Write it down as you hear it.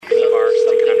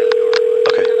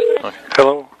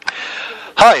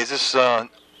Hi, is this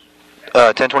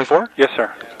 1024? Yes,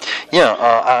 sir. Yeah,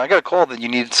 I got a call that you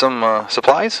needed some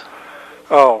supplies.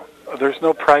 Oh, there's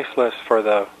no price list for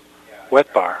the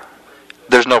wet bar.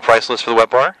 There's no price list for the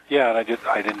wet bar? Yeah, and I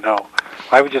didn't know.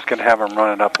 I was just going to have them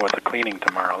run it up with the cleaning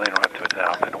tomorrow. They don't have to do it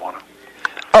now if they don't want to.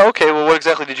 Oh, okay. Well, what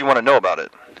exactly did you want to know about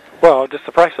it? Well, just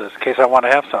the price list, in case I want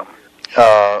to have some.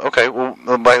 Okay. Well,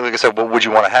 like I said, what would you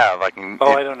want to have? I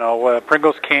don't know. A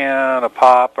Pringles can, a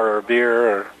pop, or a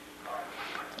beer, or...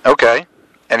 Okay.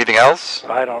 Anything else?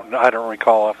 I don't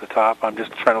recall off the top. I'm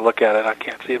just trying to look at it. I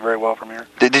can't see it very well from here.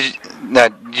 Did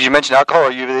you mention alcohol?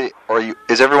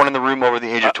 Is everyone in the room over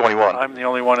the age of 21? I'm the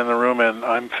only one in the room, and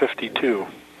I'm 52.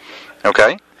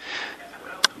 Okay.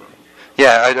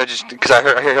 Yeah, I just because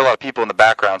I hear a lot of people in the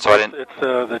background, so I didn't. It's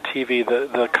the TV.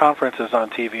 The conference is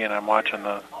on TV, and I'm watching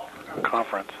the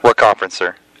conference. What conference,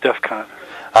 sir? DEFCON.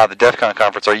 The DEFCON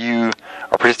conference. Are you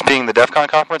participating in the DEFCON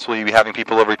conference? Will you be having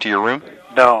people over to your room?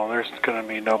 No, there's going to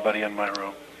be nobody in my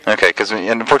room. Okay, because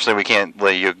unfortunately we can't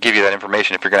give you that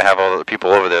information if you're going to have all the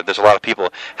people over there. There's a lot of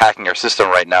people hacking our system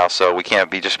right now, so we can't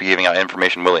just be giving out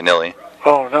information willy-nilly.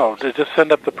 Oh, no. Just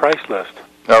send up the price list.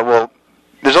 Well,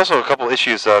 there's also a couple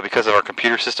issues because of our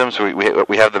computer systems.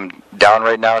 We have them down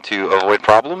right now to avoid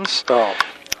problems. Oh.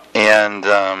 And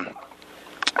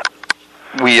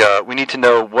we need to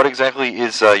know what exactly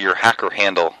is your hacker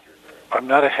handle. I'm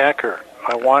not a hacker.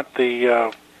 I want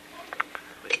the...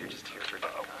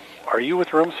 Are you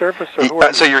with room service or who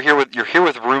are so you're here with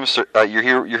room you're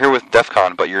here with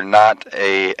DEFCON, but you're not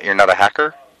a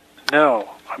hacker? No,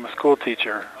 I'm a school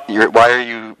teacher.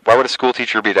 Why would a school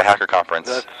teacher be at a hacker conference?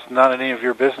 That's not any of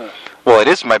your business. Well, it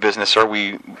is my business, sir.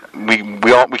 We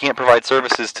can't provide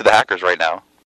services to the hackers right now.